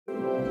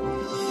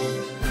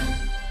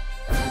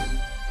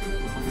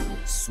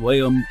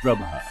Swayam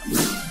Prabha.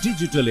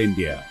 Digital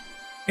India.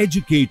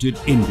 Educated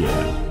India.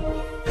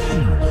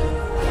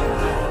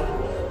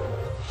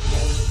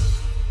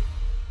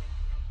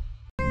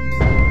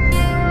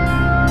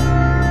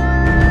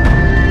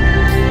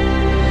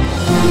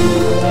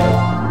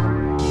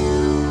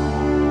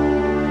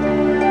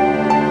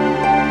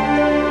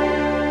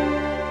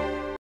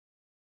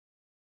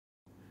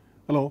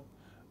 Hello,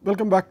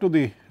 welcome back to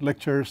the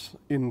lectures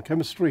in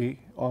chemistry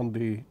on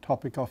the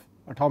topic of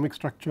atomic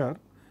structure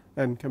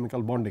and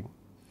chemical bonding.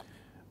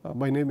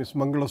 My name is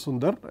Mangala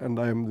Sundar and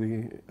I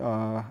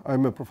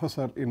am a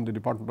professor in the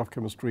Department of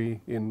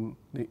Chemistry in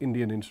the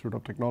Indian Institute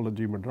of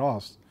Technology,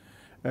 Madras,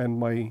 and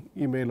my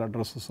email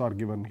addresses are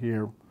given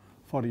here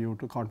for you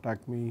to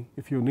contact me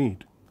if you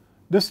need.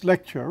 This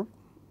lecture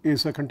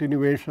is a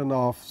continuation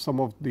of some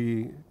of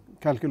the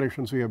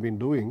calculations we have been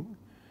doing,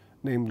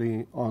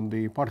 namely on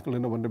the particle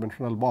in a one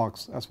dimensional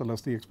box as well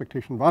as the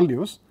expectation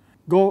values,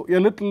 go a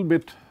little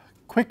bit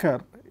quicker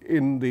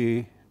in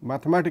the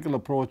mathematical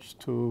approach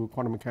to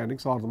quantum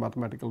mechanics or the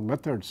mathematical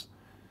methods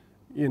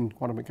in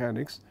quantum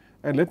mechanics,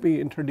 and let me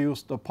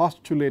introduce the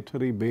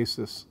postulatory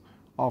basis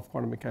of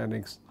quantum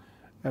mechanics.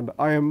 And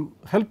I am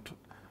helped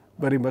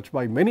very much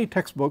by many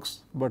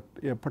textbooks, but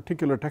a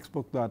particular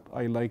textbook that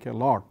I like a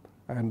lot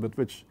and with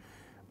which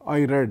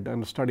I read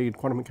and studied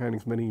quantum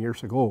mechanics many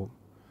years ago.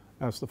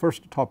 As the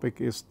first topic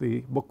is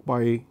the book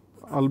by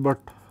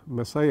Albert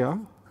Messiah,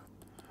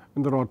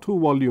 and there are 2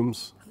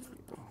 volumes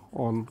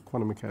on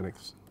quantum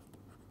mechanics.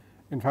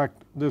 In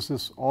fact, this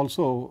is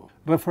also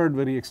referred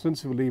very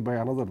extensively by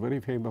another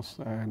very famous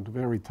and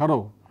very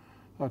thorough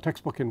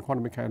textbook in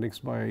quantum mechanics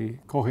by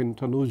Cohen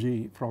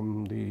Tanuji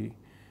from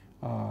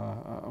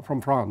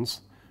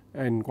France.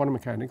 In quantum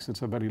mechanics, it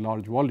is a very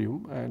large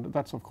volume, and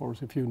that is of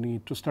course if you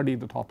need to study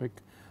the topic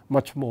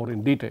much more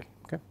in detail.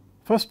 Okay.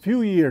 First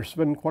few years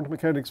when quantum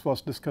mechanics was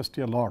discussed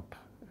a lot,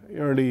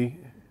 early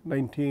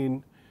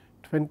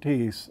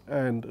 1920s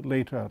and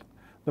later,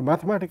 the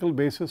mathematical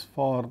basis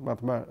for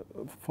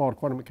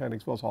quantum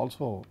mechanics was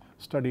also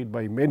studied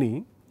by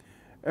many,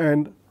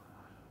 and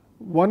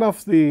one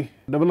of the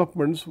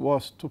developments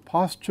was to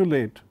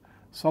postulate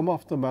some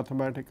of the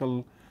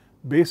mathematical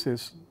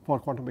basis for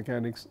quantum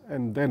mechanics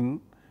and then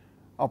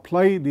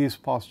apply these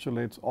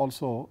postulates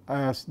also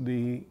as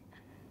the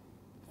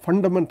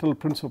fundamental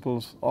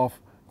principles of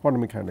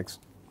quantum mechanics.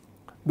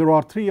 There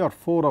are 3 or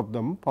 4 of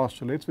them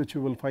postulates which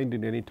you will find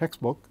in any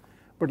textbook,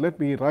 but let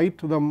me write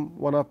them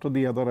one after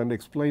the other and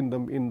explain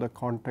them in the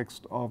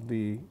context of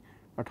the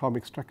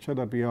atomic structure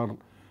that we are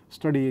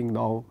studying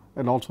now,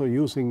 and also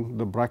using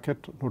the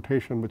bracket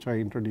notation which I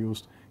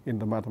introduced in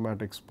the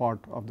mathematics part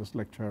of this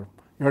lecture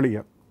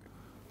earlier.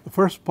 The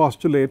first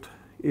postulate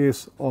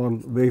is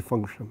on wave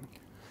function.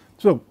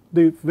 So,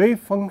 the wave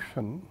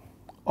function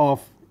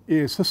of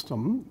a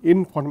system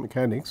in quantum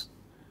mechanics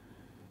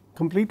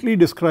completely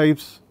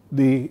describes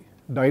the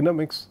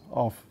dynamics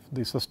of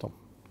the system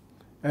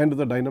and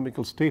the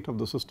dynamical state of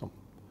the system.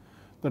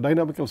 The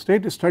dynamical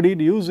state is studied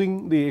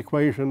using the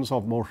equations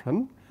of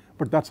motion,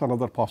 but that is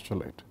another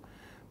postulate.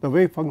 The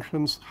wave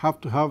functions have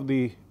to have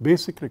the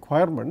basic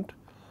requirement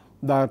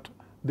that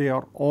they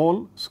are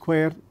all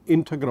square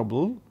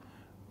integrable,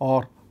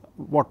 or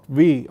what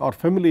we are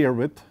familiar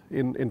with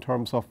in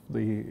terms of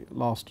the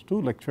last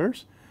 2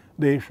 lectures,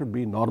 they should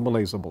be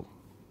normalizable.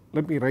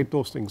 Let me write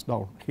those things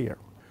down here.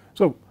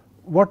 So,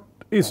 what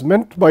is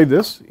meant by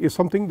this is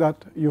something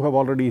that you have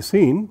already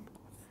seen,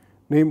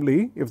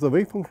 namely if the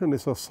wave function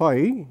is a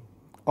psi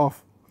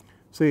of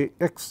say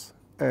x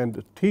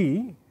and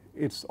t,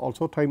 it is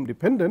also time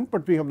dependent,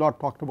 but we have not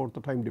talked about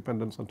the time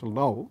dependence until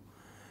now.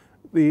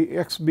 The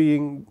x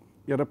being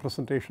a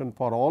representation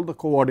for all the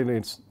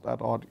coordinates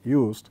that are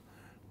used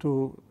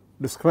to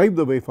describe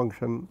the wave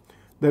function,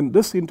 then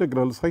this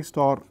integral psi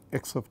star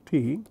x of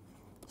t,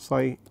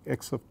 psi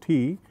x of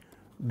t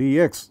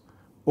dx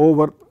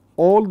over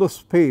all the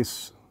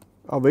space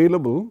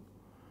available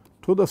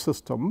to the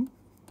system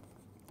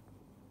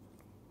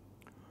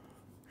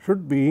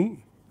should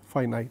be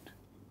finite.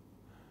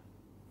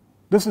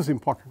 This is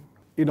important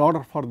in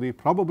order for the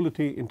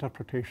probability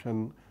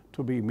interpretation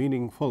to be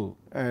meaningful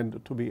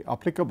and to be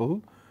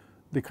applicable.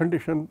 The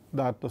condition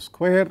that the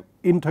square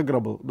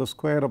integrable, the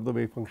square of the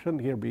wave function,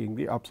 here being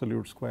the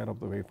absolute square of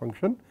the wave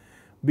function,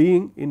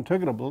 being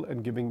integrable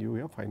and giving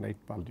you a finite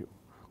value.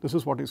 This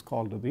is what is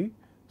called the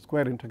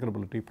square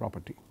integrability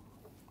property.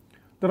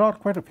 There are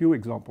quite a few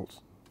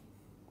examples.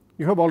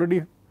 You have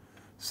already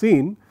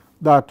seen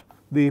that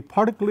the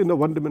particle in a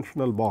one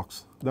dimensional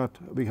box that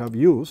we have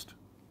used,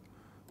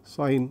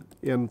 sin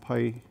n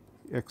pi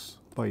x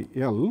by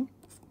L,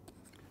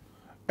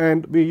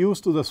 and we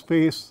used the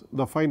space,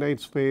 the finite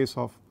space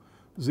of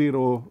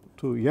 0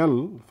 to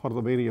L for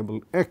the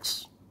variable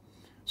x.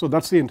 So,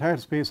 that is the entire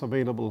space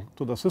available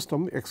to the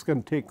system. X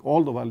can take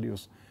all the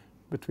values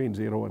between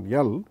 0 and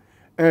L,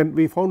 and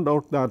we found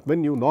out that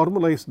when you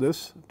normalize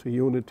this to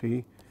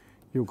unity,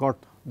 you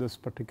got this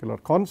particular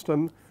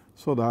constant,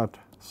 so that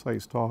psi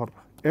star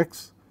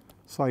x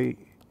psi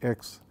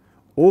x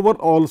over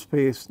all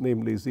space,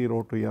 namely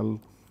 0 to L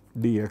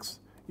dx,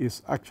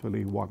 is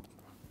actually 1.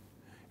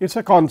 It is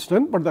a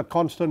constant, but that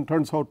constant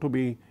turns out to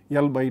be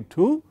L by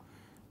 2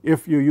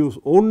 if you use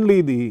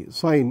only the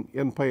sign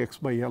n pi x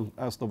by L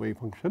as the wave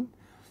function.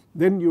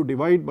 Then you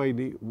divide by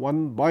the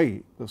 1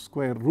 by the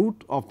square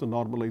root of the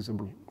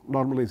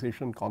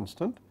normalization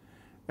constant,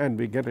 and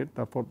we get it.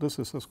 Therefore, this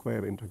is a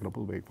square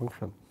integrable wave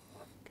function.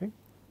 Okay.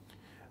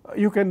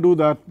 You can do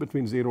that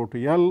between 0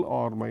 to L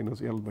or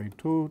minus L by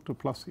 2 to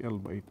plus L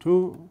by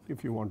 2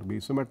 if you want to be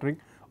symmetric,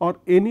 or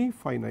any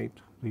finite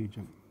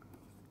region.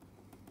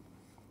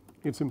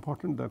 It is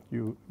important that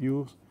you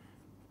use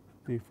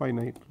the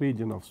finite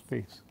region of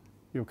space.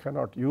 You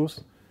cannot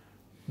use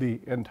the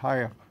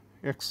entire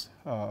x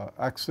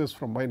axis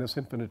from minus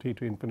infinity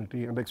to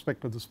infinity and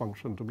expect this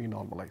function to be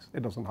normalized.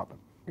 It does not happen.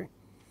 Okay.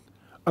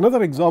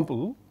 Another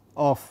example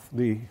of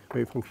the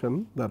wave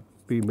function that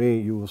we may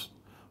use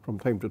from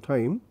time to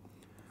time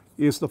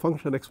is the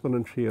function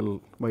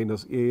exponential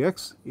minus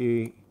ax,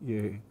 a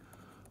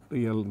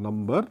real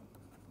number,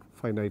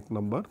 finite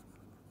number,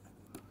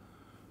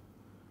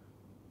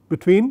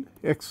 between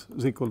x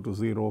is equal to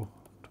 0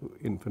 to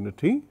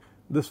infinity.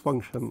 This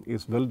function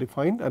is well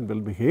defined and well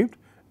behaved,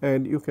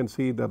 and you can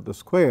see that the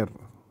square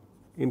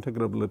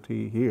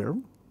integrability here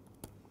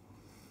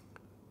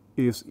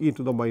is e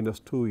to the minus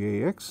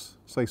 2 ax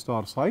psi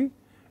star psi,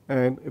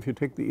 and if you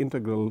take the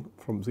integral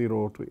from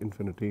 0 to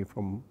infinity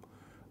from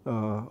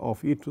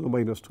of e to the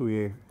minus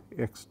 2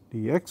 ax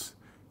dx,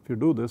 if you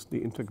do this, the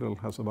integral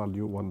has a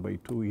value 1 by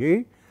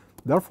 2a.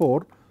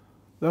 Therefore,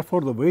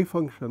 the wave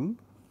function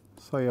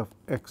psi of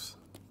x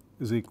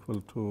is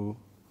equal to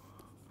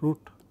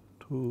root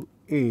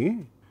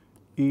 2a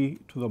e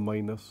to the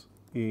minus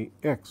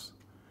ax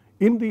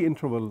in the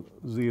interval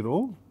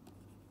 0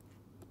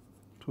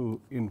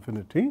 to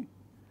infinity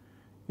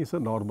is a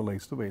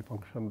normalized wave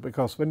function,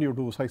 because when you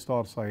do psi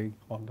star psi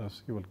on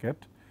this, you will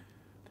get.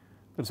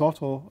 There is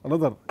also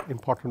another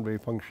important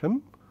wave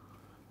function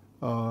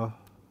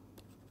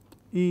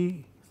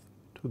e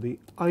to the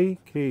I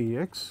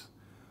kx.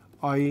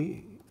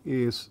 I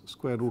is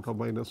square root of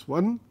minus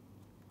 1,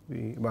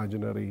 the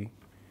imaginary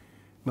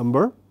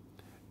number,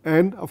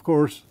 and of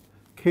course,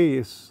 k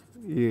is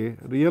a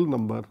real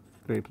number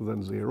greater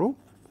than 0,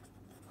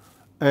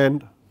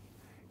 and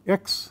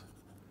x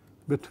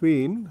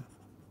between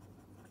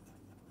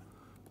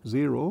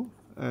 0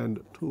 and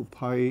 2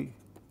 pi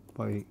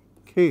by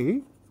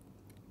k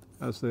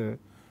as a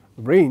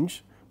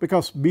range,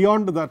 because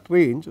beyond that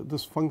range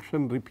this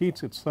function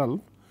repeats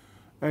itself,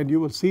 and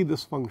you will see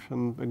this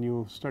function when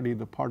you study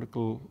the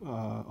particle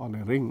on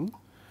a ring,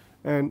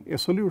 and a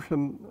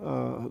solution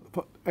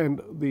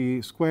and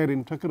the square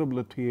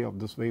integrability of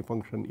this wave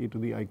function e to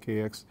the I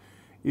kx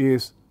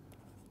is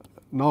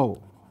now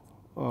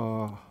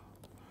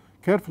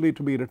carefully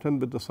to be written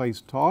with the psi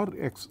star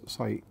x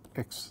psi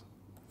x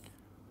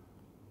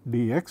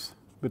dx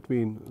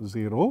between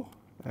 0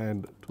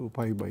 and 2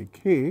 pi by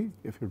k.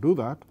 If you do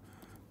that,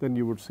 then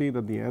you would see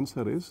that the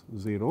answer is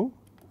 0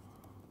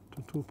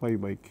 to 2 pi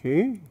by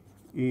k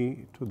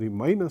e to the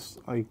minus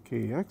I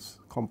kx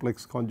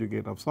complex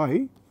conjugate of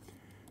psi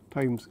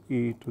times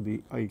e to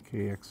the I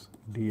kx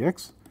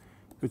dx,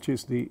 which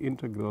is the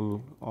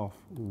integral of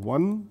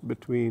 1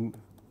 between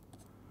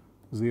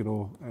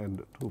 0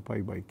 and 2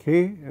 pi by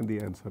k, and the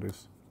answer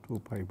is 2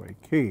 pi by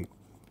k.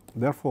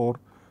 Therefore,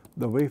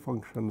 the wave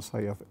function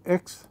psi of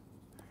x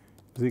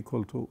is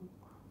equal to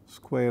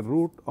square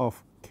root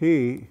of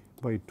k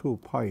by 2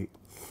 pi.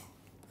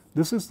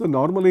 This is the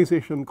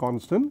normalization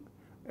constant,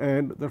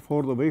 and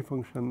therefore, the wave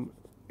function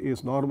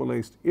is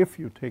normalized if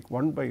you take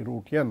 1 by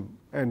root n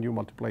and you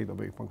multiply the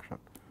wave function.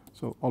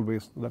 So,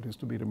 always that is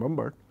to be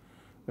remembered,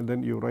 and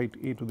then you write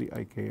e to the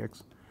I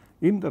kx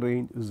in the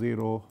range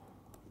 0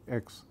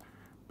 x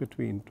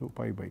between 2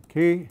 pi by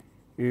k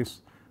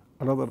is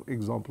another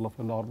example of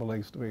a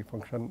normalized wave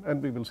function,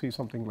 and we will see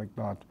something like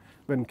that.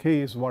 When k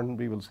is 1,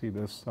 we will see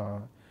this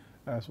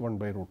as 1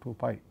 by root 2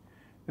 pi.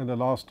 And the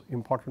last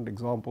important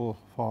example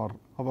for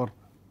our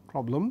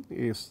problem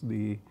is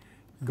the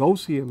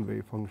Gaussian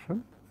wave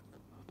function.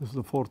 This is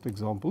the fourth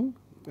example,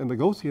 and the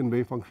Gaussian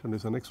wave function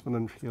is an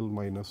exponential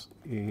minus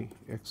a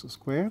x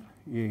square.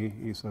 A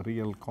is a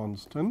real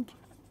constant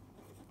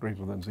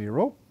greater than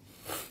 0.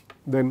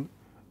 Then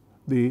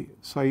the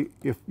psi,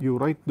 if you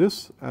write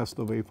this as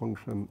the wave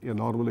function, a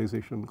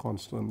normalization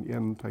constant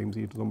n times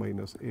e to the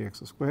minus a x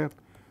square,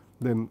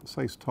 then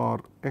psi star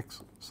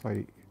x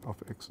psi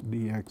of x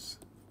dx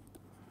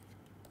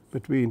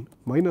between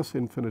minus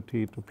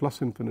infinity to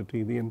plus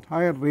infinity, the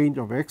entire range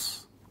of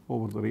x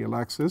over the real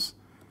axis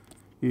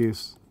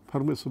is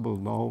permissible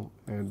now,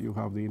 and you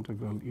have the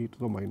integral e to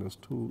the minus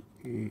 2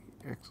 a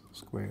x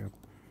square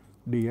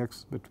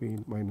dx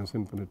between minus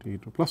infinity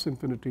to plus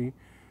infinity.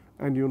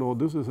 And you know,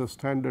 this is a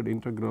standard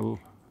integral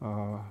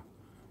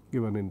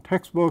given in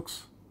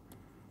textbooks,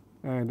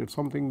 and it is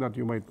something that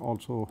you might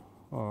also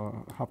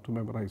have to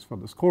memorize for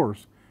this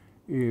course.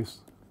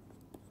 Is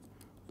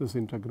this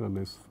integral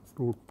is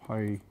root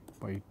pi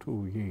by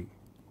 2a,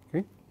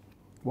 okay,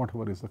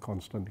 whatever is the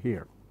constant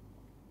here,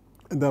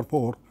 and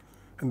therefore,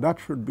 and that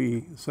should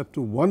be set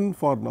to 1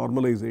 for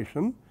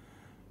normalization,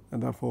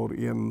 and therefore,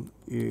 n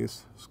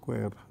is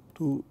square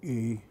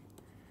 2a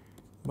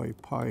by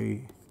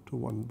pi to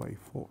 1 by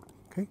 4.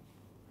 Okay.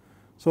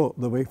 So,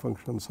 the wave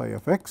function psi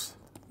of x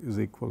is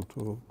equal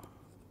to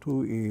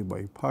 2a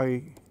by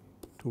pi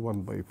to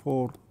 1 by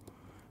 4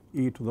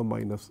 e to the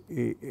minus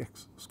a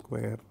x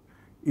square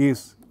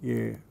is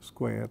a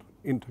square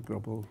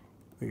integrable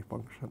wave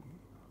function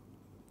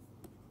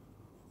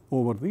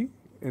over the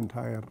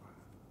entire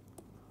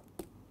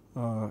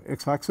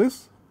x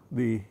axis,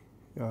 the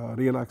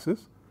real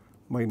axis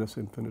minus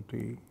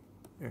infinity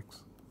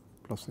x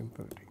plus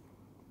infinity.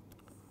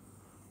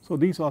 So,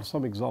 these are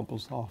some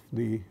examples of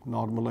the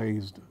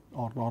normalized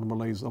or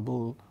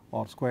normalizable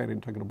or square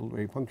integrable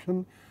wave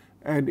function,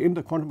 and in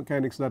the quantum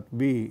mechanics that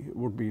we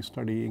would be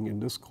studying in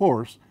this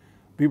course,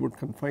 we would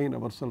confine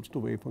ourselves to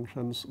wave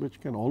functions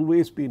which can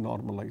always be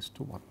normalized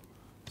to 1.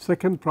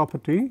 Second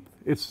property,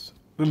 it is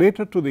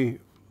related to the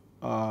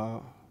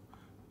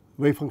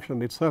wave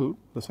function itself.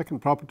 The second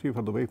property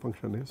for the wave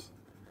function is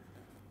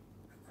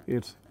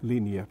it is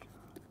linear.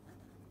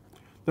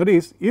 That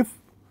is, if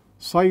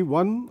psi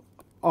 1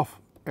 of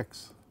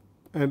x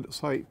and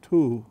psi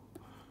 2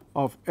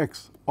 of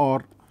x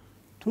are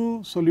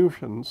two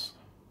solutions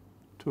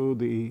to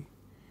the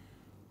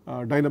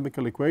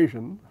dynamical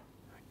equation,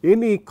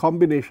 any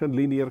combination,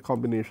 linear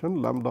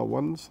combination lambda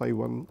 1 psi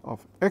 1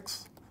 of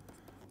x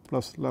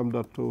plus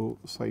lambda 2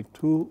 psi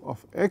 2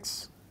 of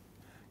x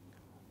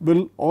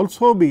will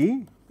also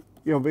be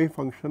a wave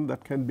function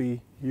that can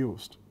be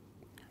used.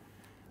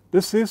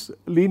 This is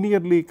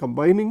linearly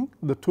combining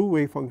the two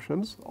wave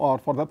functions, or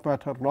for that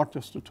matter not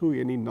just the two,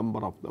 any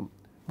number of them,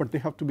 but they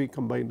have to be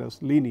combined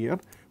as linear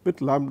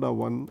with lambda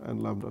 1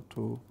 and lambda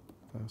 2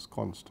 as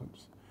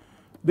constants.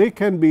 They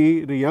can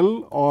be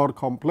real or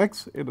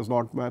complex, it does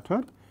not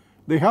matter.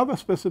 They have a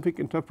specific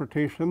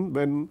interpretation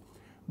when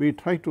we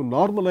try to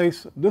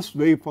normalize this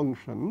wave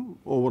function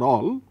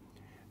overall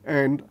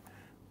and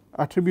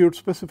attribute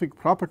specific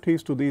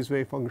properties to these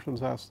wave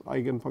functions as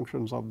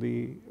eigenfunctions of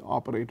the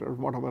operator,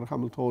 whatever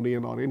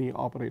Hamiltonian or any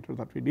operator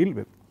that we deal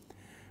with.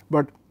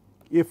 But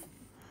if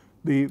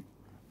the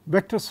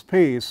vector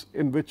space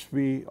in which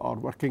we are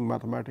working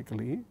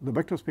mathematically, the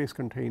vector space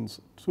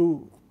contains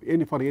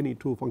for any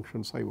two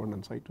functions psi 1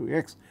 and psi 2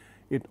 x,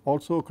 it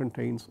also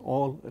contains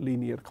all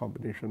linear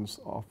combinations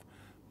of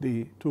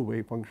the two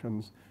wave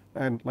functions,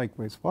 and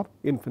likewise for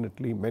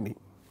infinitely many.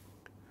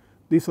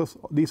 These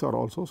are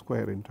also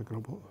square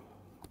integrable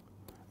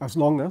as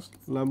long as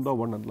lambda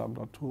 1 and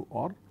lambda 2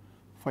 are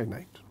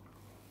finite.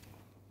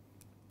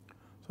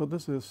 So,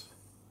 this is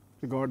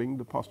regarding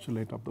the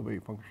postulate of the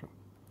wave function.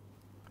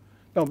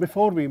 Now,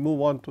 before we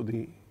move on to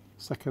the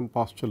second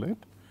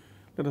postulate,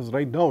 let us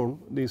write down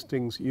these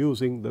things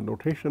using the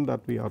notation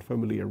that we are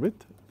familiar with,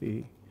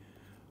 the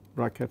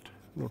bracket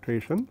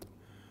notation.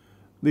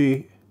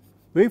 The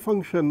wave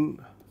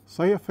function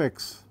psi of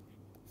x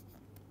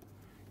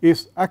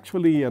is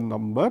actually a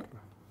number.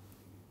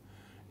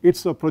 It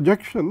is a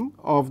projection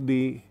of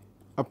the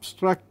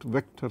abstract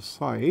vector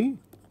psi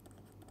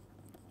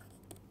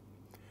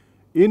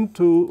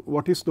into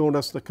what is known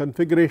as the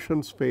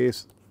configuration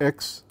space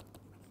x,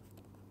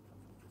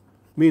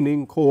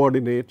 meaning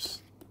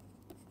coordinates,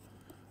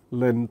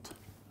 length,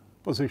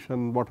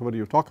 position, whatever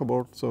you talk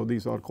about. So,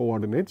 these are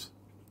coordinates.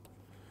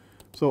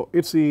 So,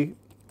 it is the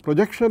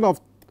projection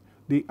of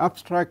the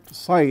abstract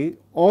psi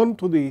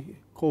onto the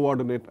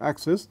coordinate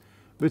axis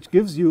which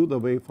gives you the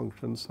wave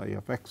function psi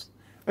of x.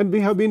 And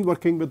we have been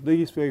working with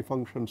these wave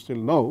functions till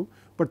now,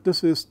 but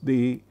this is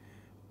the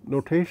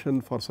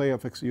notation for psi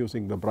of x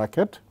using the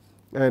bracket,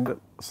 and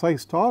psi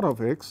star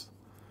of x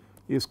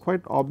is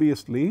quite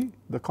obviously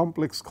the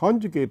complex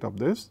conjugate of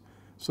this.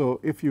 So,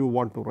 if you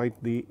want to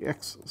write the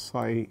x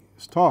psi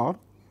star,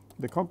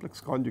 the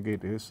complex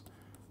conjugate is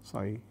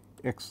psi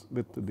x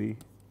with the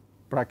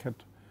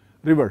bracket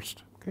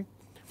reversed. Okay.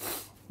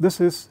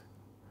 This is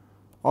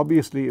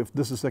obviously, if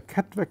this is a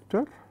ket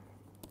vector,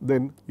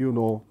 then you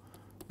know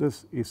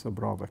this is a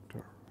bra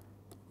vector.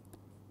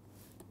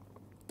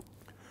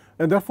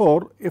 And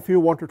therefore, if you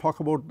want to talk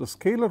about the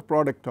scalar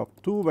product of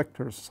two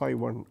vectors psi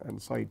 1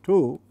 and psi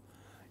 2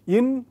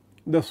 in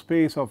the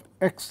space of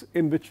x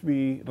in which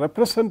we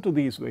represent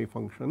these wave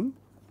function,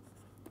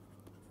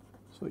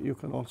 so you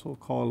can also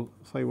call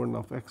psi 1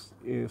 of x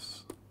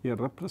is a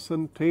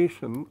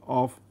representation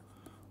of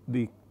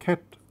the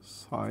ket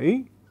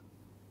psi.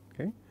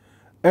 Okay.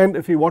 And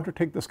if you want to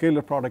take the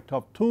scalar product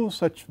of two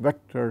such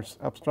vectors,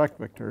 abstract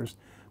vectors,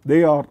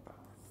 they are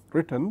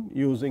written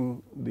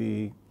using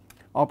the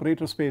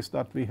operator space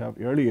that we have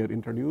earlier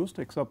introduced,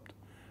 except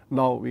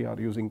now we are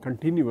using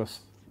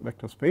continuous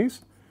vector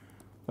space.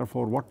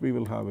 Therefore, what we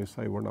will have is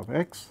psi 1 of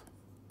x,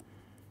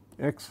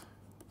 x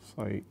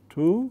psi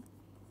 2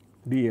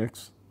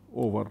 dx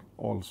over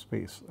all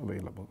space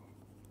available.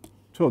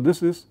 So,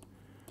 this is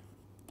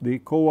the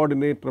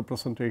coordinate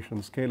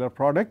representation scalar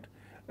product,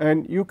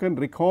 and you can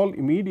recall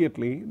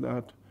immediately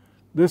that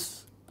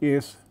this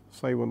is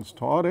psi 1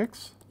 star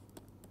x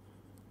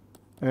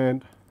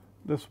and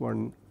this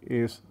one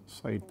is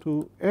psi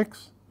 2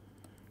 x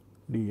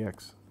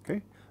dx.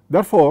 Okay.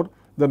 Therefore,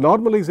 The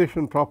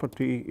normalization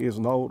property is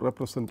now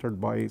represented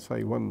by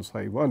psi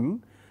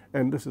 1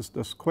 and this is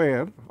the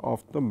square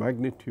of the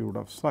magnitude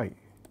of psi.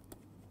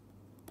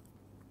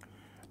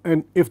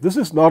 And if this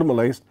is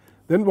normalized,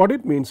 then what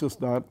it means is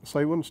that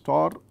psi 1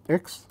 star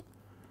x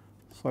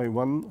psi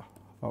 1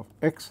 of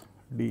x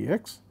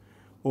dx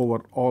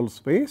over all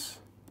space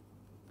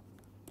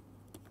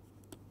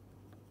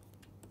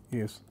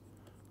is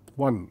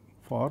 1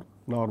 for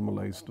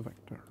normalized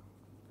vector.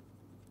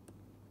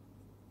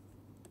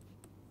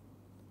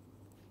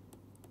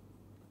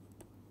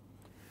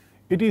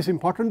 It is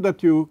important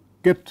that you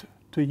get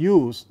to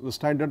use the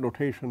standard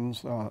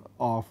notations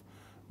of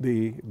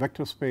the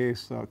vector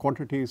space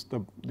quantities, the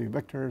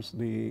vectors,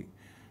 the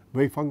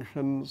wave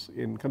functions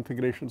in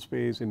configuration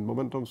space, in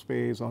momentum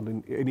space, or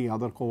in any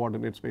other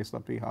coordinate space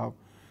that we have.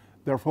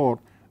 Therefore,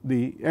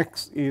 the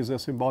x is a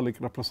symbolic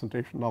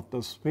representation of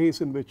the space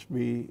in which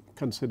we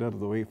consider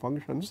the wave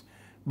functions,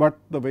 but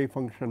the wave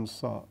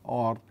functions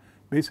are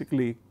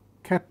basically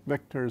ket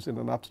vectors in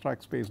an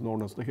abstract space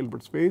known as the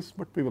Hilbert space,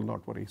 but we will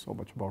not worry so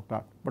much about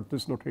that. But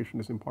this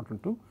notation is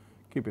important to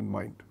keep in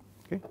mind.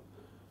 Okay.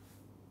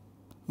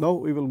 Now,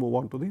 we will move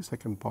on to the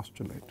second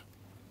postulate.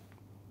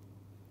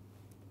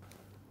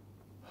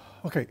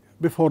 Okay.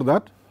 Before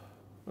that,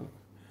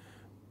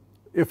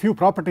 a few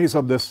properties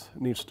of this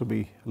needs to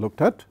be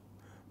looked at.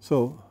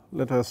 So,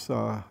 let us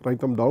write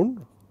them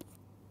down.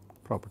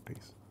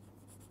 Properties.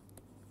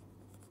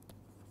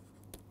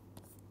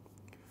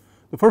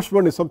 The first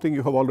one is something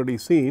you have already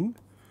seen,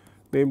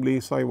 namely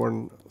psi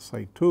 1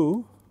 psi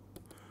 2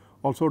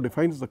 also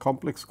defines the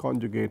complex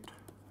conjugate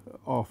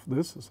of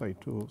this psi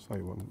 2 psi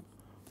 1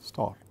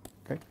 star.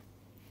 Okay.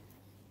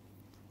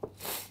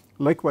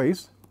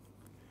 Likewise,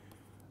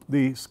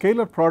 the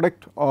scalar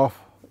product of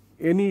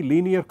any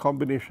linear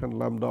combination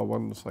lambda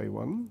 1 psi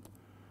 1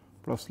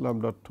 plus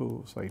lambda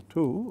 2 psi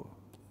 2,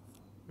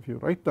 if you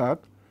write that,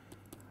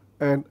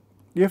 and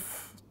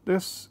if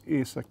this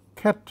is a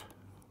ket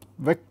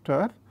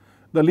vector,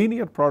 the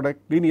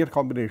linear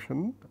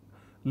combination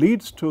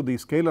leads to the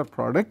scalar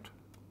product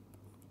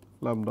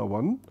lambda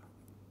 1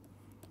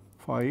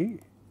 phi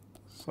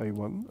psi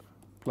 1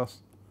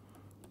 plus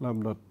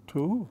lambda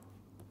 2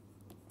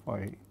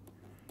 phi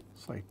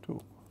psi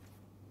 2.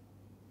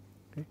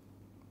 Okay.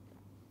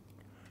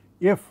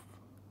 If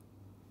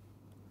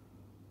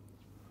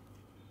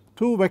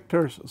two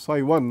vectors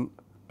psi 1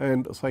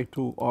 and psi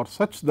 2 are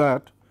such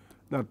that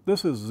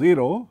this is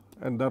 0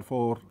 and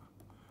therefore,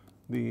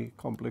 the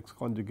complex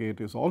conjugate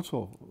is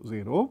also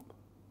 0,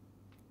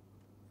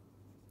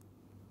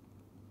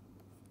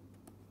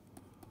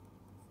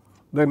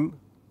 then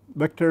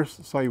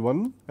vectors psi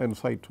 1 and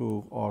psi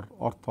 2 are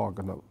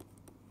orthogonal.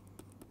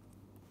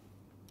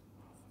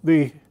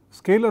 The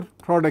scalar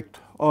product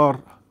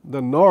or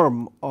the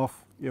norm of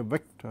a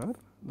vector,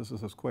 this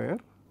is a square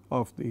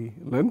of the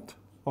length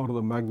or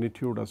the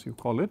magnitude as you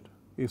call it,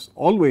 is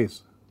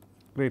always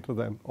greater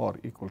than or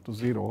equal to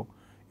 0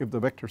 if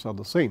the vectors are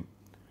the same.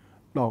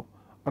 Now,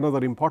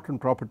 another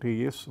important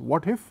property is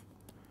what if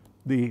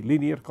the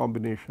linear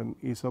combination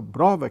is a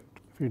bra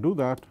vector. If you do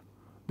that,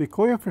 the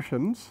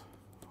coefficients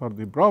for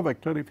the bra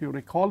vector, if you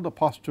recall the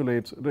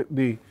postulates,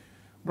 the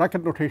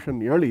bracket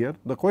notation earlier,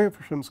 the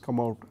coefficients come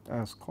out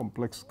as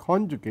complex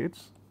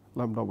conjugates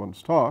lambda 1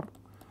 star,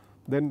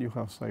 then you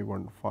have psi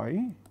 1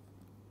 phi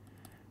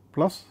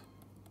plus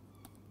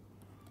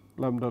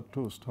lambda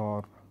 2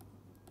 star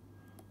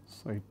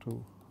psi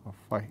 2 of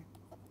phi.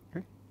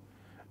 Okay.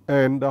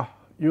 And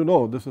you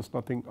know this is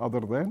nothing other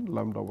than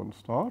lambda 1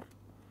 star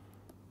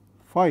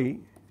phi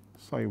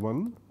psi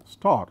 1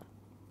 star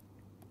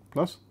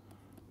plus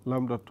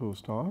lambda 2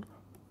 star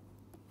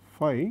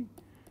phi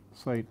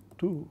psi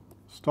 2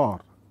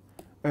 star,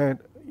 and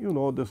you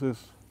know this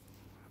is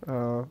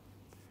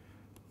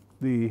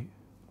the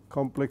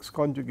complex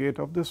conjugate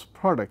of this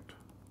product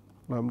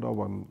lambda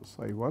 1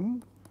 psi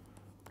 1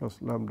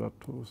 plus lambda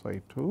 2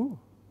 psi 2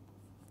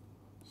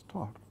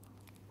 star.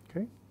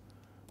 Okay.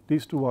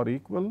 These two are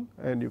equal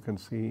and you can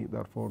see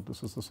therefore,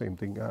 this is the same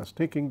thing as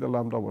taking the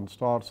lambda 1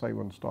 star psi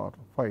 1 star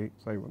phi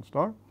psi 1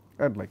 star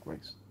and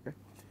likewise. Okay.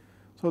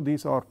 So,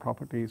 these are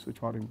properties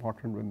which are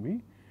important when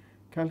we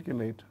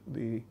calculate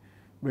the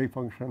wave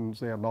functions,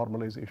 their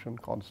normalization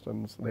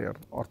constants, their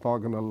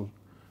orthogonal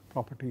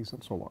properties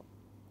and so on.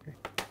 Okay.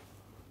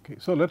 Okay.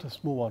 So, let us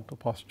move on to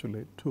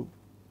postulate 2.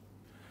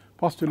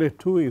 Postulate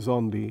 2 is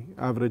on the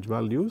average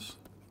values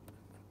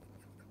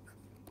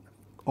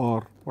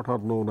or what are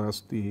known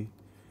as the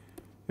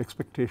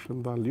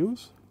expectation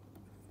values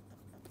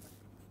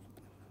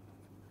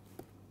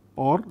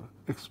or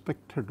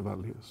expected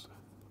values.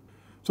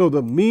 So,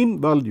 the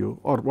mean value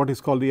or what is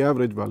called the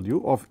average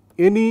value of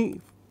any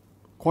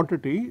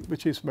quantity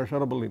which is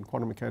measurable in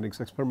quantum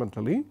mechanics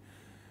experimentally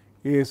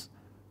is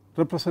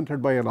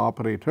represented by an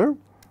operator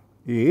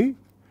A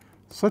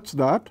such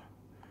that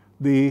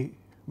the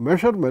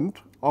measurement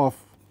of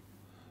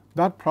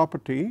that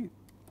property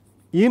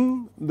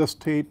in the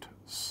state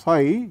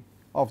psi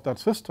of that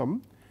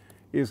system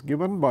is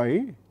given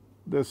by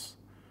this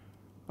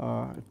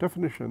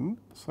definition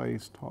psi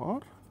star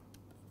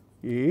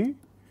A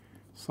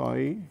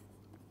psi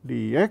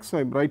dx.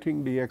 I am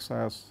writing dx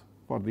as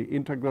for the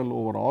integral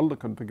over all the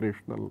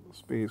configurational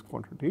space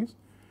quantities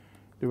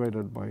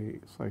divided by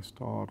psi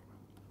star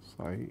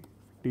psi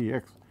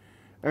dx.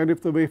 And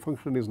if the wave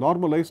function is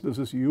normalized, this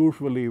is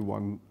usually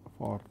 1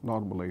 for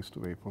normalized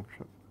wave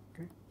function.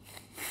 Okay.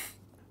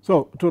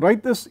 So, to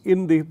write this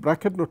in the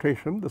bracket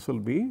notation, this will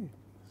be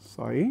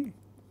psi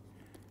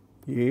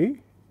a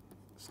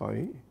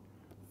psi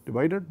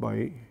divided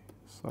by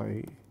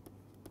psi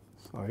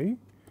psi,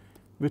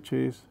 which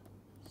is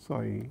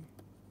psi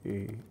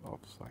a of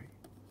psi,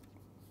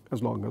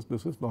 as long as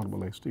this is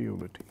normalized to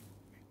unity.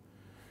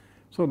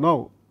 So,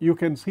 now you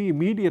can see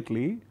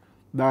immediately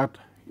that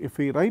if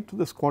we write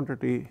this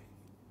quantity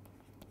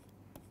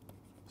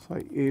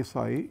psi a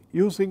psi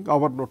using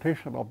our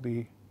notation of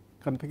the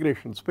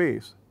configuration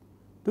space,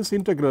 this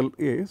integral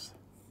is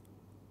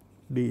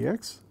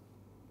dx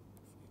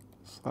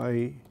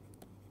psi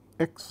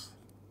x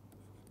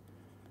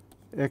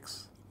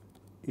x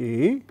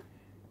a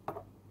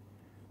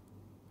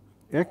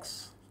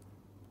x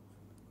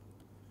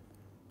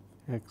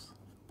x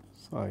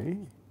psi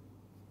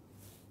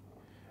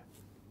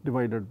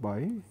divided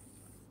by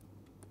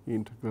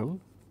integral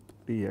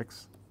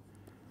dx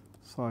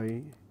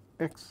psi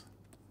x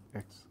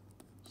x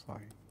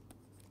psi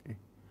a.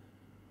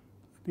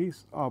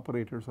 These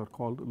operators are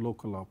called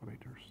local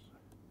operators.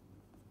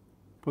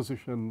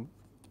 Position,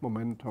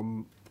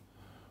 momentum,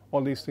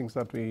 all these things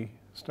that we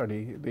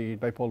study, the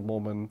dipole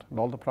moment and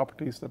all the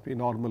properties that we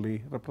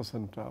normally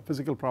represent,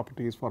 physical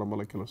properties for a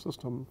molecular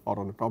system or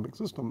an atomic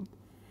system,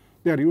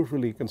 they are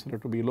usually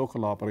considered to be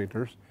local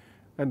operators,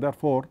 and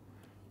therefore,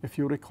 if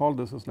you recall,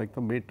 this is like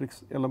the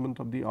matrix element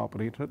of the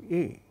operator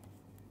A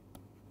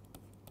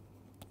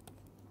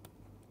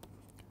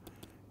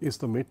is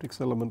the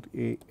matrix element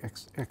A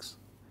x x,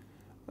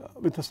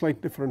 with a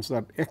slight difference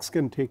that x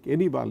can take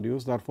any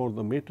values. Therefore,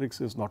 the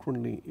matrix is not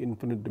only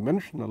infinite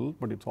dimensional,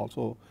 but it is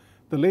also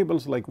the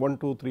labels like 1,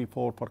 2, 3,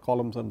 4 for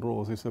columns and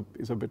rows is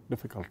a bit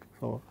difficult.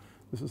 So,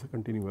 this is a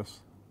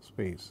continuous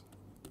space.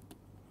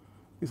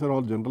 These are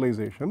all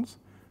generalizations.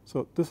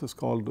 So, this is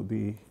called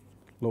the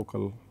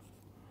local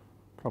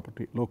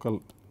property,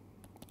 local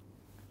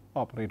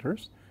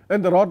operators,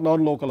 and there are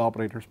non-local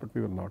operators, but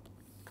we will not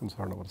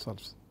concern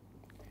ourselves.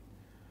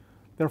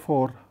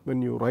 Therefore,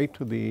 when you write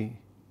the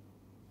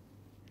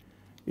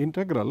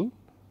integral,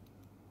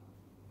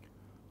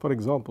 for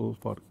example,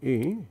 for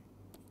A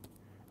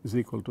is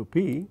equal to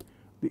P,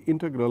 the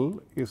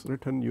integral is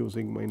written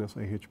using minus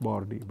I h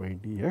bar d by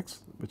dx,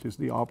 which is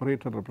the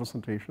operator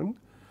representation.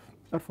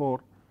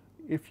 Therefore,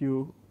 if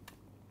you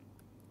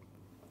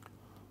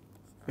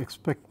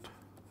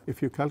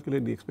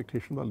calculate the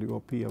expectation value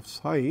of P of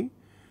psi,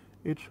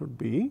 it should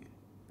be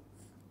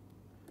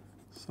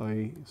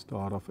psi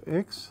star of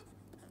x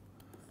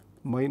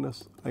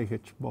minus I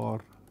h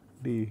bar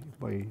d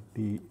by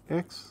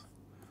dx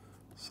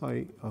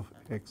psi of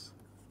x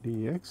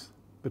dx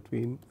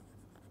between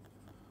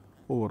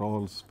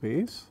overall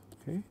space.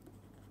 Okay.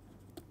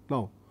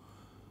 Now,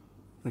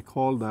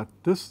 recall that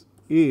this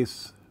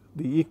is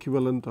the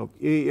equivalent of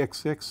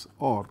AXX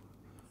or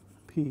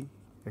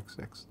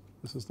PXX.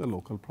 This is the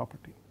local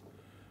property.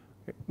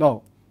 Okay.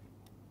 Now,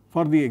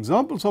 for the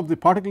examples of the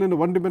particle in a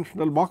one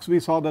dimensional box, we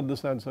saw that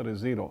this answer is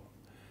 0.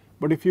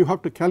 But if you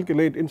have to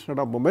calculate, instead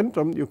of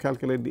momentum, you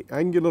calculate the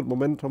angular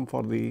momentum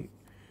for the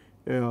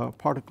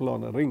particle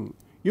on a ring,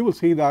 you will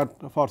see that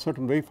for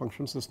certain wave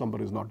functions this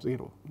number is not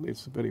 0, it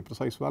is a very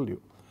precise value.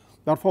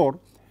 Therefore,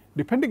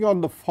 depending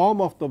on the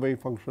form of the wave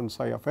function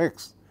psi of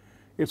x,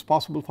 it is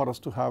possible for us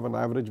to have an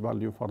average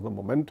value for the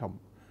momentum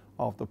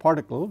of the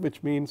particle,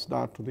 which means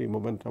that the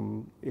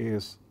momentum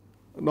is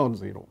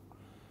non-zero.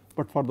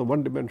 But for the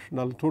one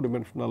dimensional, two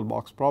dimensional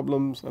box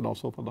problems, and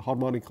also for the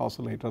harmonic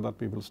oscillator that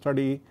we will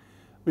study,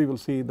 we will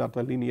see that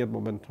the linear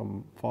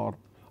momentum for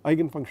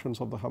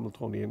eigenfunctions of the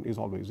Hamiltonian is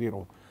always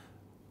 0.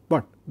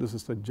 But this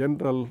is the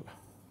general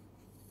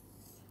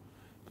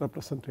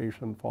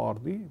representation for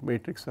the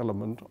matrix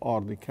element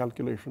or the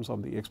calculations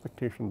of the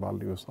expectation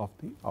values of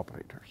the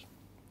operators.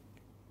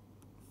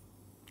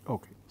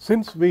 Okay.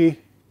 Since we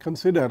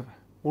consider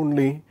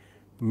only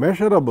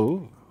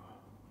measurable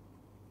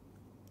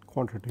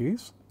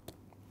quantities,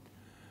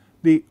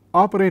 the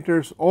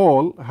operators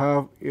all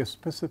have a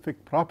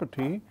specific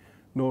property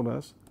known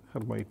as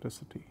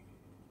Hermiticity.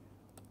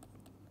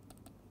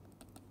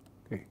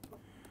 Okay.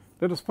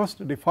 Let us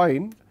first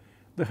define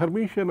the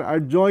Hermitian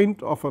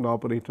adjoint of an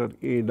operator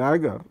A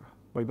dagger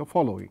by the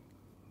following.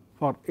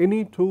 For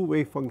any two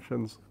wave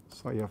functions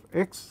psi of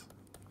x,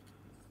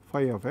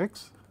 phi of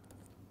x,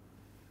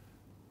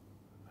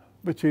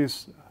 which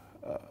is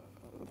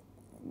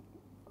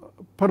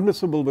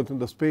permissible within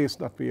the space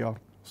that we are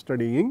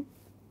studying,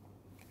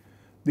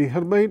 the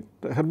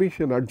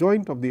Hermitian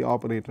adjoint of the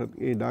operator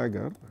A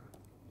dagger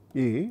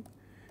A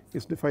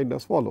is defined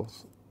as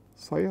follows: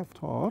 psi of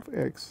star of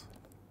x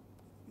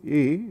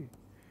A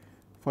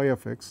phi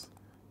of x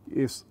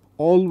is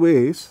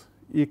always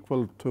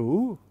equal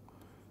to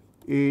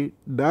A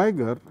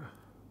dagger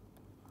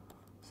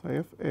psi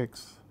of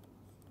x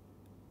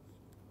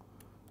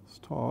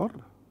star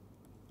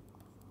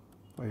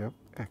phi of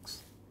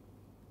x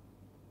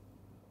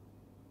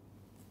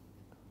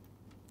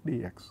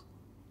dx.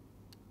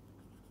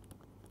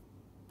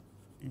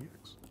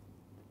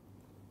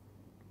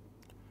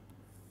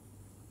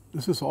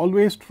 This is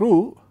always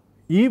true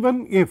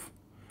even if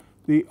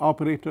the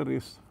operator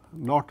is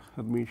not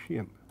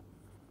Hermitian.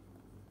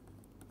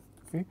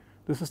 Okay.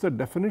 This is the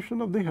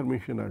definition of the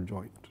Hermitian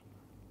adjoint.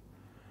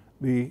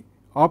 The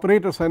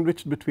operator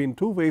sandwiched between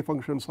two wave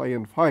functions psi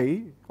and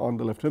phi on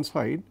the left hand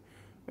side,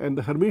 and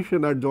the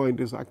Hermitian adjoint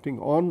is acting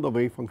on the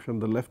wave function,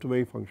 the left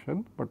wave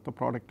function, but the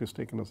product is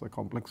taken as a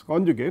complex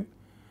conjugate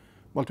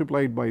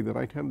multiplied by the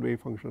right hand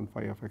wave function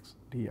phi of x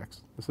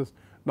dx. This is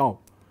now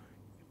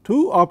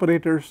two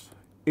operators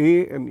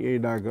A and A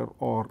dagger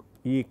are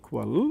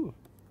equal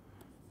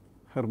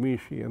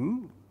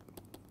Hermitian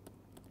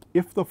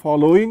if the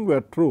following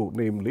were true,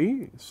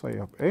 namely psi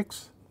of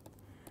x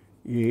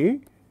A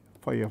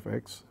phi of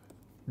x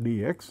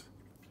dx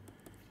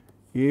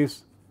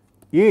is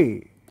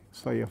A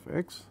psi of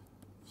x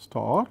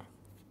star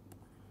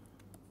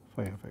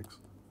phi of x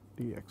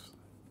dx.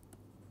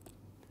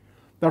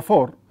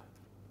 Therefore,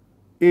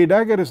 A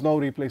dagger is now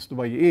replaced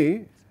by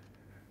A.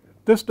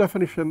 This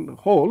definition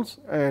holds,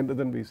 and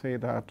then we say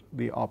that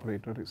the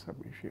operator is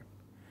Hermitian,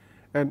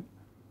 and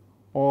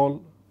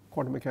all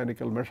quantum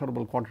mechanical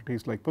measurable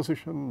quantities like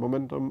position,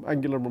 momentum,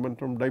 angular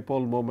momentum,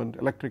 dipole moment,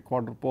 electric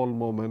quadrupole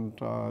moment,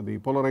 the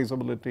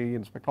polarizability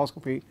in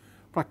spectroscopy,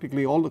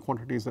 practically all the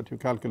quantities that you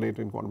calculate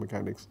in quantum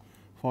mechanics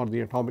for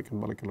the atomic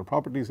and molecular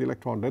properties,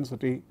 electron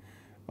density,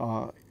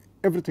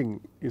 everything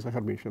is a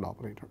Hermitian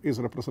operator, is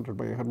represented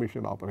by a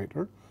Hermitian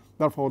operator.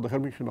 Therefore, the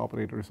Hermitian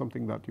operator is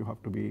something that you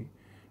have to be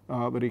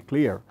very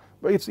clear.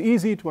 But it is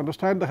easy to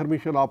understand the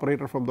Hermitian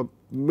operator from the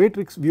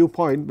matrix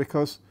viewpoint,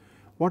 because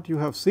what you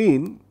have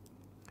seen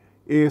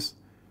is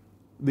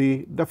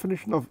the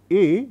definition of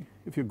A.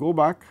 If you go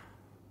back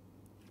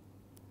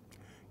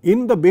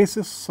in the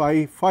basis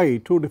psi phi,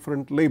 two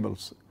different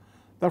labels.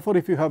 Therefore,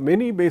 if you have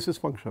many basis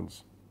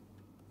functions,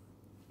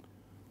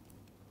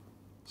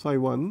 psi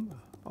 1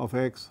 of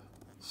x,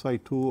 psi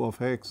 2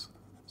 of x,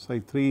 psi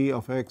 3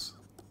 of x,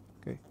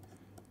 okay,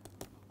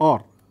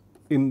 or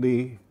in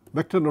the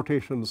vector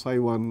notation psi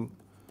 1,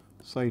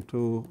 psi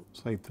 2,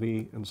 psi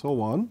 3 and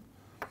so on,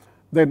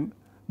 then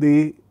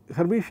the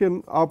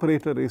Hermitian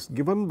operator is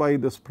given by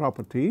this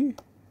property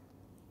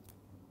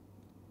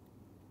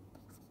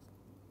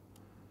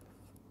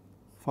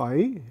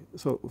phi.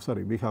 So,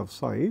 sorry, we have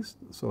psi's.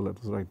 So, let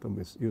us write them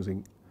as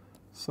using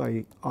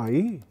psi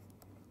I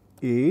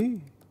A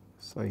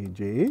psi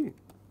j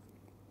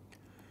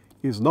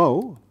is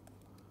now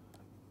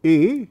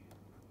A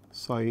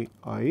psi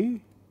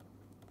I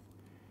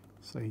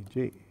psi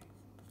j.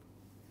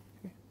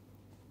 Okay.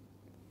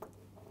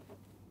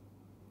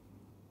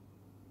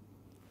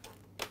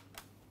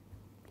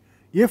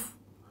 If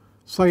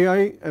psi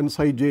I and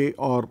psi j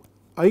are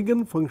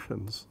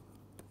eigenfunctions,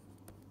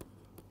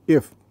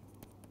 if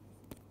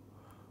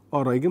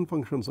are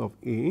eigenfunctions of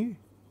A,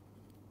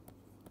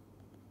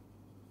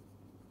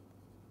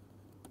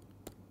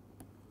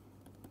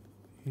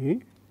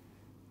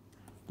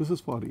 this is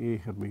for A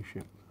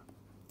Hermitian.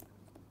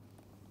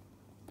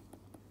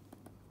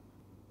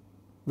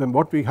 Then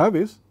what we have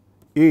is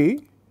A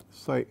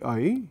psi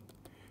I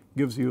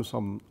gives you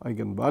some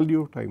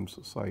eigenvalue times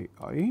psi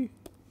I,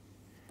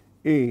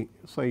 A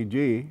psi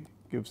j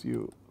gives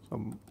you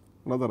some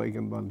another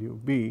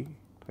eigenvalue B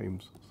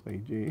times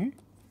psi j,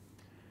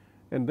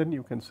 and then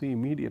you can see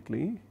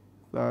immediately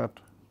that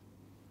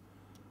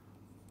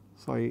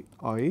psi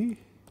I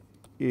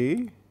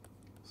A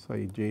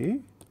psi j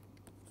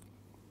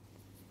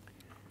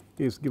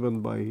is given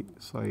by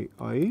psi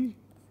I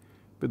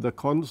with the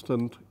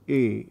constant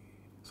A,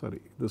 sorry,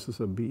 this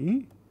is a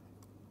B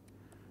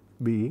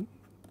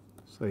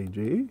psi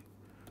j,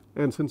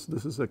 and since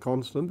this is a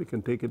constant we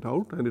can take it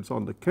out and it is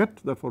on the ket,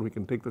 therefore we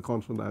can take the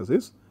constant as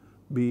is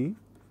B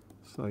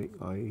psi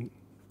I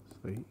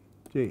psi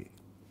j.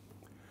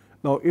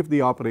 Now, if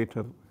the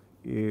operator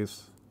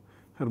is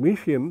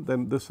Hermitian,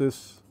 then this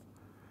is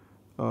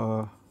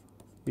A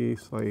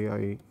psi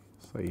I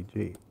psi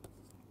j,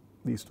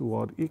 these two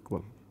are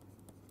equal,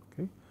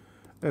 okay,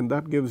 and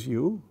that gives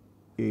you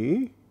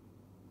A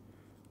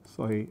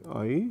psi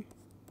I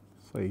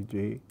psi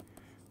j,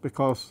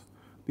 because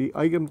the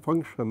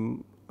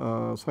eigenfunction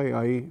psi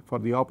I for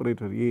the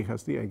operator A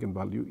has the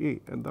eigenvalue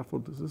A, and therefore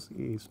this is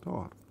A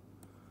star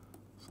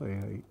psi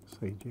I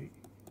psi j.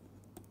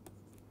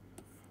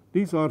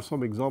 These are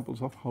some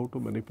examples of how to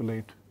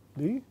manipulate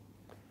the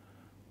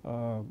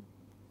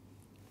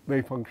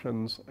wave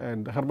functions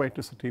and the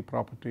hermiticity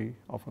property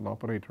of an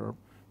operator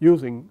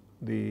using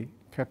the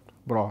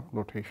ket-bra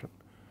notation.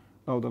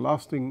 Now, the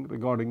last thing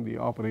regarding the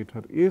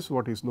operator is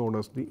what is known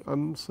as the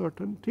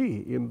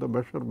uncertainty in the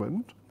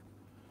measurement,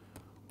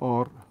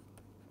 or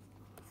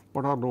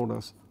what are known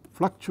as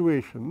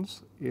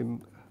fluctuations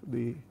in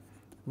the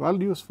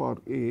values for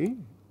A.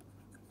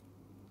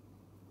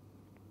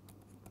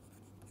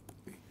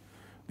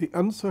 The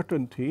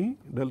uncertainty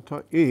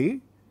delta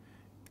A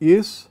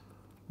is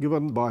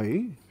given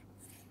by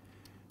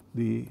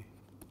the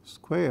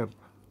square,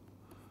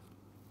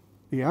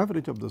 the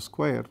average of the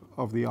square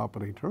of the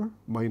operator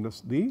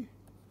minus the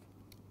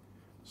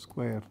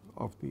square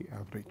of the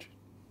average.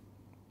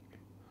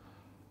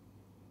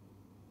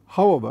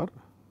 However,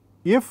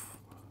 if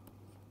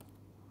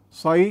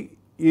psi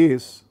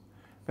is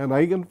an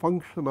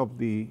eigenfunction of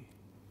the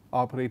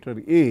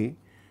operator A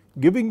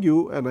giving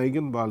you an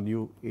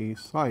eigenvalue A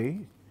psi,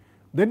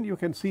 then you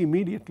can see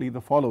immediately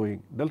the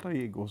following: delta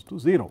A goes to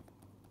 0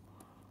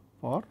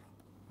 for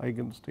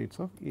eigenstates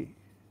of A.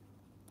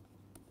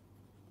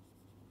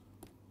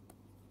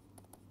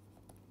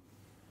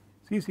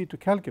 It's easy to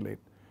calculate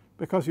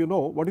because you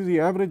know what is the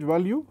average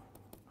value?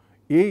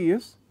 A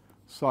is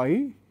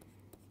psi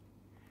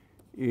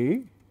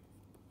A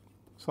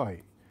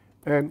psi,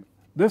 and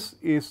this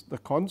is the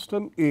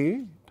constant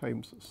A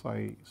times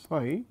psi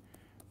psi,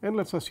 and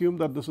let us assume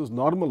that this is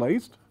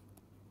normalized,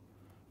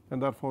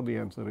 and therefore, the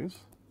answer is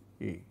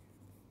A.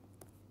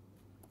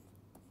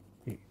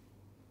 A.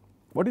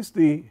 What is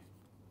the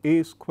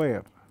A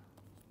square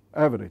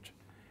average?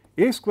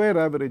 A square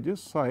average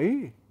is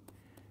psi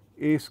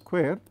A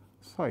square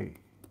psi,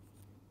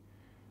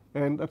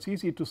 and that is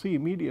easy to see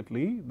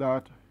immediately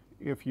that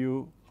if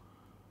you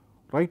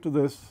write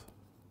this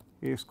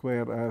A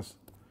square as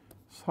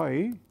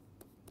psi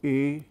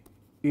A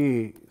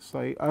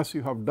psi, as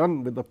you have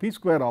done with the p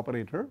square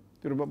operator,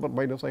 you remember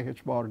minus I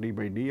h bar d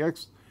by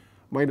dx,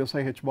 minus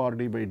I h bar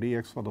d by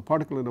dx for the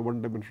particle in a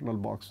one dimensional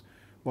box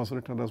was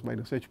written as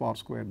minus h bar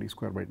square d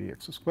square by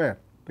dx square,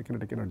 the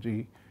kinetic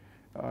energy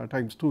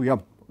times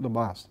 2m, the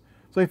mass.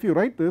 So, if you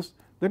write this,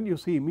 then you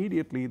see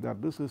immediately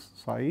that this is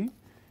psi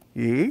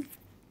A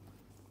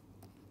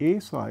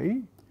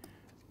psi,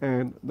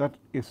 and that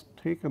is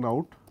taken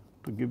out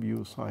to give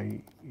you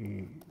psi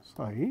A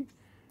psi,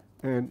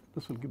 and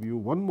this will give you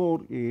one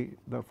more A,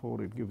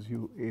 therefore, it gives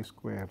you A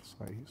square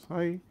psi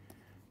psi,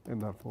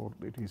 and therefore,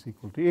 it is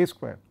equal to A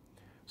square.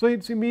 So, it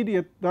is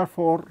immediate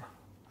therefore,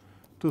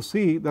 to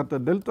see that the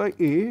delta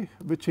A,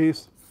 which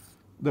is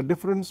the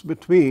difference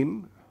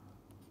between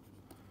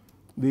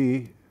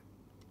the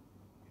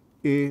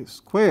A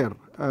square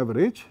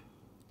average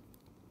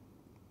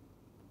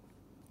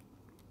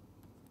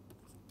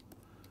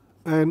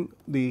and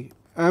the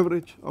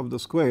average of the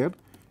square,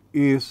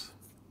 is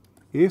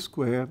A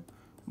square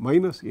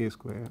minus A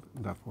square,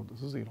 therefore,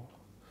 this is 0.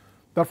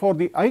 Therefore,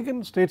 the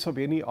eigenstates of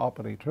any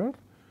operator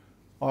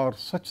are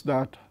such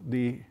that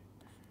the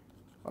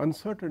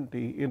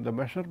uncertainty in the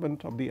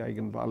measurement of the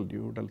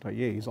eigenvalue delta A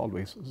is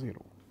always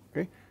 0.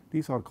 Okay.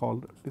 These are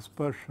called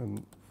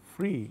dispersion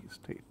free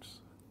states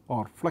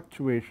or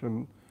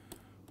fluctuation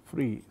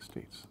free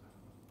states.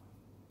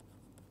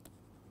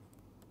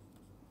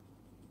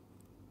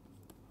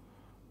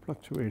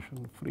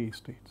 Fluctuation free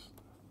states.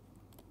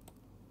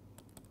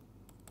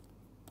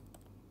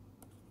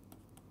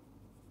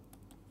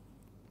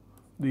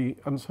 The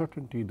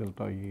uncertainty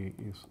delta A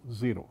is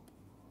 0.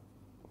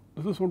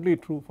 This is only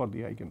true for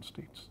the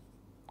eigenstates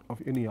of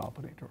any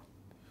operator.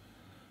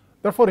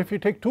 Therefore, if you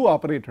take two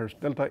operators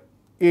delta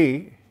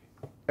A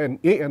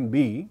and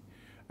B,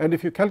 and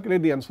if you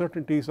calculate the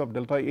uncertainties of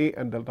delta A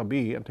and delta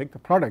B and take the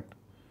product,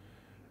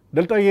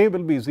 delta A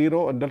will be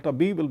 0 and delta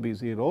B will be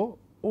 0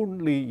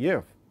 only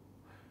if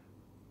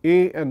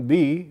A and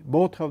B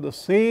both have the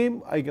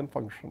same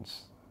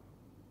eigenfunctions.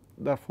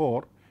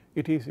 Therefore,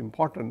 it is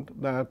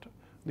important that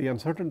the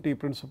uncertainty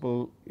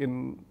principle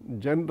in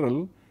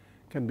general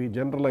can be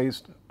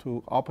generalized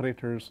to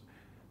operators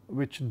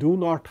which do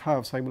not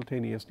have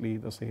simultaneously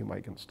the same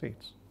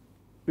eigenstates.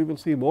 We will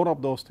see more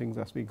of those things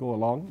as we go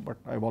along, but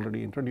I have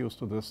already introduced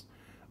to this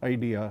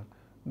idea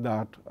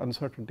that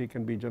uncertainty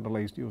can be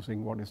generalized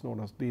using what is known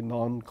as the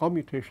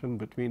non-commutation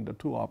between the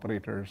two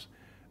operators,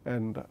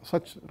 and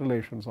such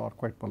relations are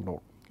quite well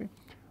known. Okay.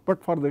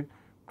 But for the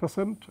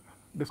present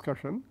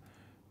discussion,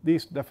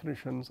 these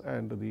definitions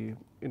and the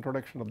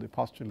introduction of the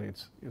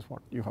postulates is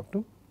what you have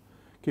to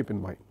keep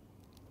in mind.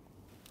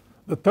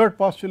 The third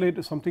postulate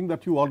is something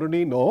that you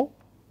already know.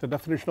 The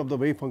definition of the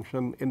wave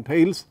function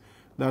entails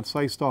that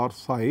psi star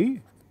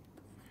psi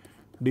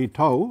d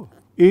tau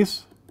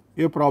is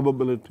a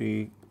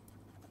probability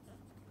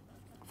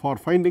for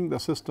finding the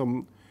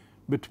system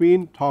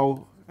between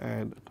tau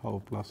and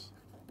tau plus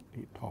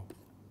d tau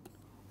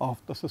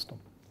of the system.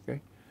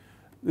 Okay.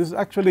 This is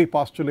actually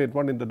postulate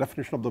 1 in the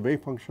definition of the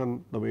wave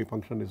function. The wave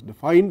function is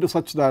defined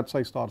such that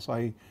psi star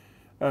psi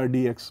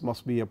dx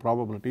must be a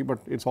probability, but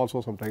it is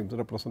also sometimes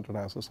represented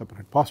as a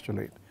separate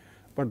postulate.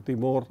 But the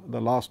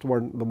last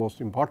one, the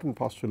most important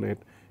postulate,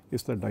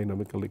 is the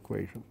dynamical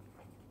equation.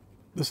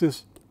 This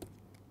is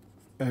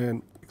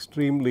an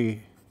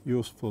extremely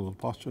useful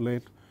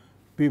postulate.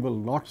 We will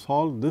not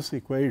solve this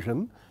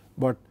equation,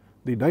 but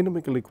the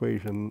dynamical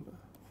equation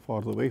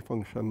for the wave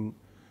function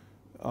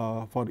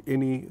for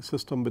any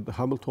system with the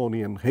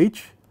Hamiltonian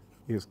H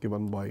is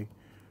given by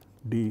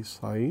d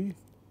psi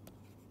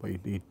by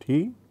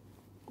dt.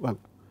 Well,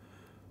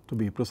 to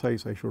be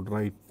precise, I should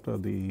write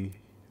the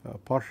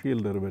partial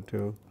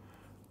derivative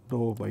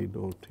dou by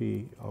dou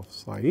t of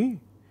psi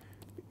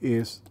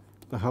is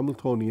the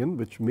Hamiltonian,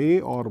 which may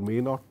or may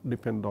not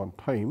depend on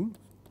time.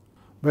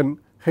 When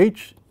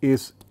H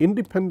is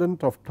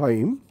independent of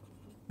time,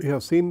 we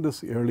have seen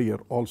this earlier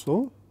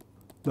also,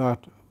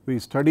 that we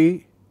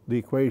study the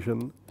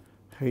equation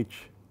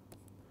H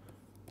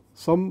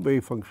some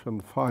wave function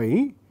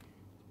phi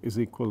is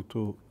equal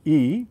to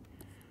E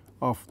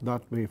of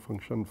that wave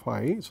function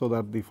phi. So,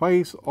 that the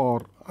phi's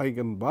are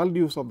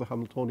eigenvalues of the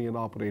Hamiltonian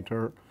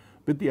operator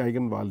with the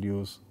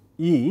eigenvalues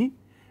E,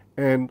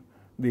 and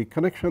the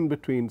connection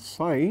between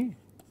psi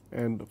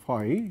and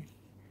phi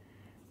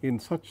in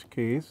such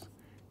case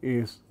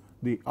is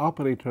the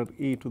operator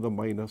e to the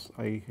minus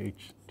I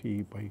h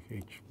t by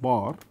h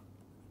bar,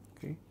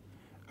 okay,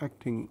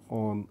 acting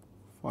on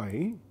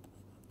phi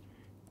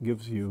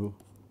gives you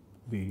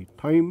the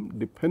time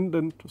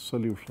dependent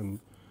solution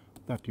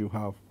that you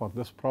have for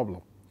this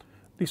problem.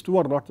 These two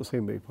are not the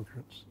same wave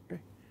functions. Okay.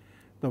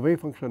 The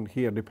wave function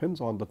here depends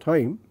on the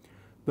time.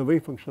 The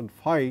wave function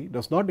phi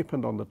does not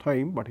depend on the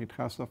time, but it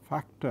has a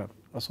factor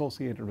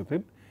associated with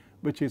it,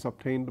 which is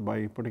obtained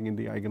by putting in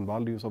the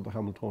eigenvalues of the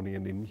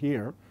Hamiltonian in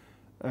here.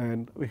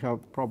 And we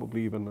have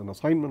probably even an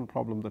assignment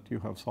problem that you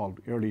have solved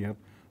earlier,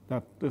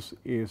 that this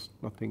is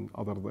nothing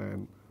other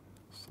than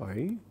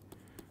psi.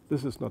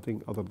 This is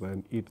nothing other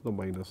than e to the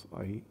minus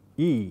I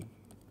e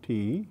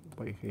t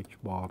by h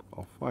bar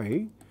of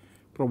phi,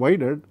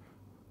 provided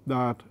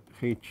that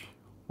h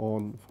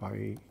on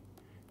phi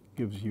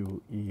gives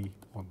you e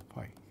on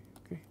phi.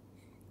 Okay.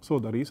 So,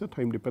 there is a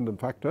time dependent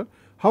factor.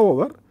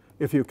 However,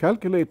 if you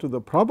calculate to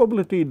the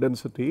probability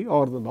density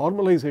or the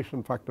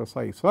normalization factor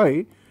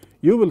psi,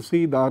 you will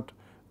see that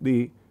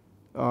the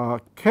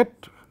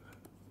ket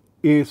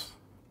is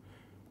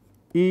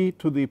e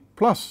to the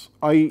plus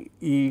I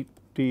e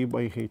t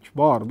by h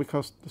bar,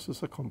 because this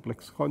is a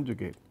complex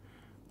conjugate.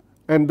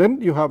 And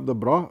then you have the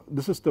bra,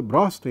 this is the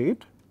bra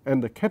state,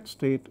 and the ket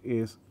state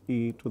is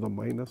e to the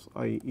minus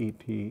I e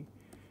t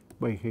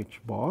by h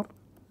bar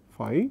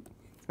phi,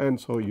 and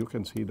so you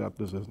can see that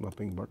this is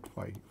nothing but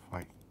phi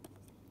phi.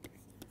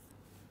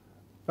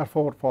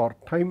 Therefore, for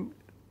time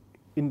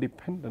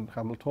independent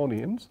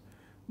Hamiltonians,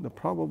 the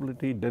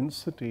probability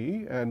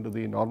density and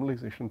the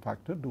normalization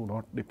factor do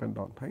not depend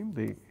on time.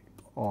 They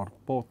are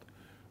both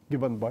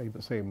given by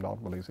the same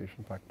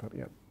normalization factor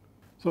n.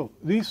 So,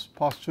 these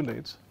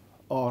postulates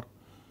are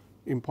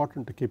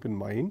important to keep in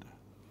mind.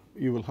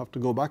 You will have to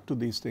go back to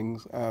these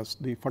things as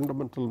the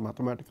fundamental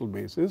mathematical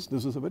basis.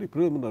 This is a very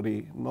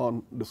preliminary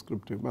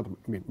non-descriptive,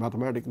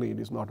 mathematically it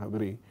is not a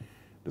very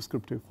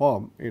descriptive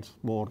form, it is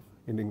more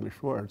in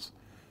English words.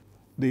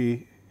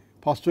 The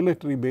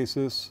postulatory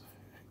basis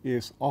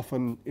is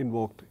often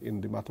invoked in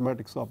the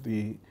mathematics of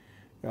the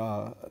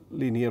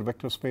linear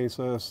vector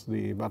spaces,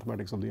 the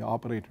mathematics of the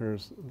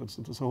operators.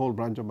 There's a whole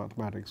branch of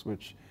mathematics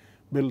which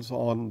builds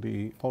on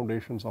the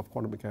foundations of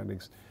quantum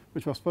mechanics,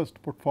 which was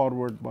first put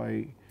forward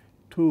by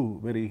two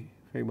very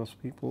famous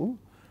people,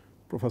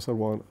 Professor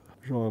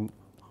Jean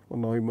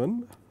von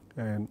Neumann,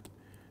 and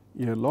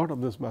a lot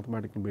of this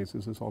mathematical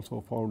basis is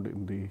also found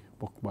in the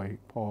book by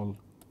Paul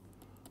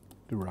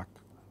Dirac.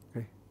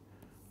 Okay.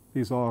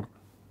 These are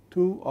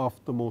two of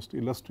the most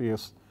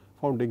illustrious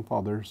founding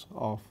fathers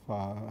of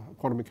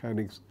quantum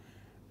mechanics,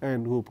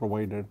 and who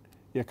provided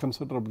a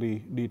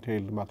considerably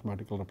detailed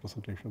mathematical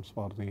representations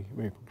for the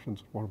wave functions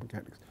of quantum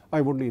mechanics. I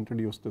only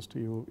introduced this to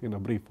you in a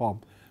brief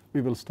form.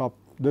 We will stop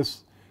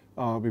this.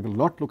 We will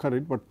not look at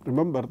it, but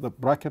remember the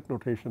bracket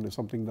notation is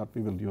something that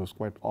we will use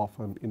quite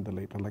often in the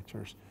later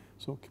lectures.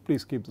 So,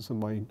 please keep this in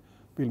mind.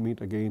 We will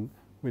meet again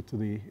with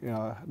the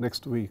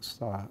next week's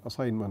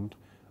assignment.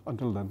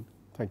 Until then,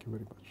 thank you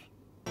very much.